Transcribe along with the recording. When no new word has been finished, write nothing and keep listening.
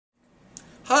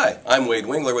Hi, I'm Wade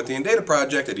Wingler with the Data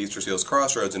Project at Easter Seals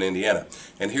Crossroads in Indiana,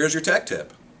 and here's your tech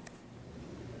tip.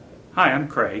 Hi, I'm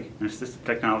Craig, an Assistive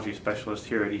Technology Specialist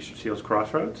here at Easter Seals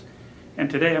Crossroads, and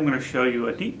today I'm going to show you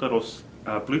a neat little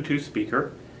Bluetooth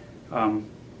speaker.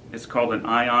 It's called an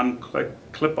Ion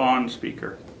clip-on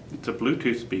speaker. It's a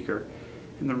Bluetooth speaker,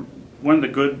 and one of the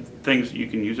good things that you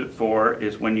can use it for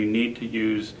is when you need to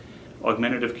use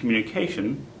augmentative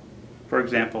communication. For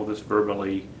example, this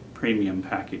Verbally Premium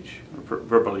package, or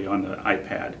Verbally on the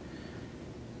iPad.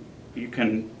 You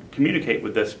can communicate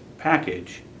with this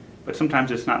package, but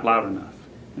sometimes it's not loud enough.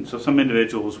 And so some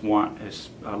individuals want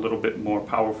a little bit more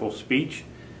powerful speech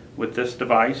with this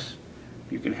device.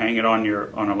 You can hang it on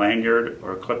a lanyard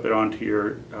or clip it onto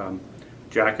your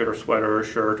jacket or sweater or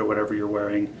shirt or whatever you're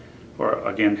wearing, or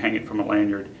again hang it from a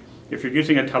lanyard. If you're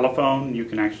using a telephone, you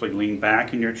can actually lean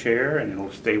back in your chair and it'll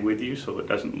stay with you so it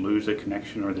doesn't lose the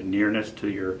connection or the nearness to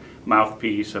your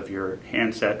mouthpiece of your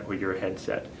handset or your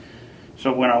headset.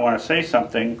 So when I want to say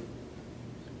something,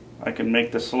 I can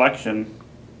make the selection.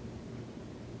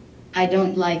 I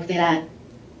don't like that.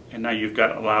 And now you've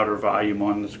got a louder volume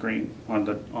on the screen,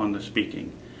 on the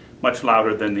speaking, much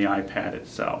louder than the iPad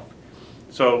itself.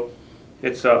 So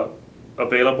it's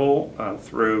available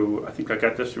through, I think I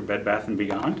got this through Bed Bath &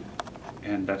 Beyond,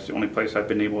 and that's the only place I've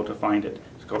been able to find it.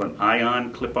 It's called an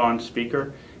Ion clip-on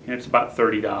speaker, and it's about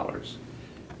 $30.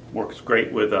 Works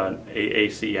great with an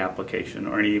AAC application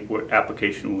or any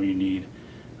application where you need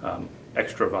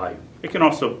extra volume. It can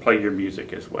also play your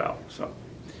music as well. So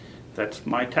that's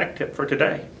my tech tip for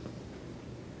today.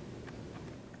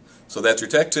 So that's your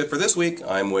tech tip for this week.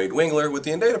 I'm Wade Wingler with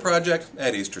the Data Project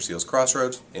at Easter Seals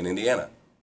Crossroads in Indiana.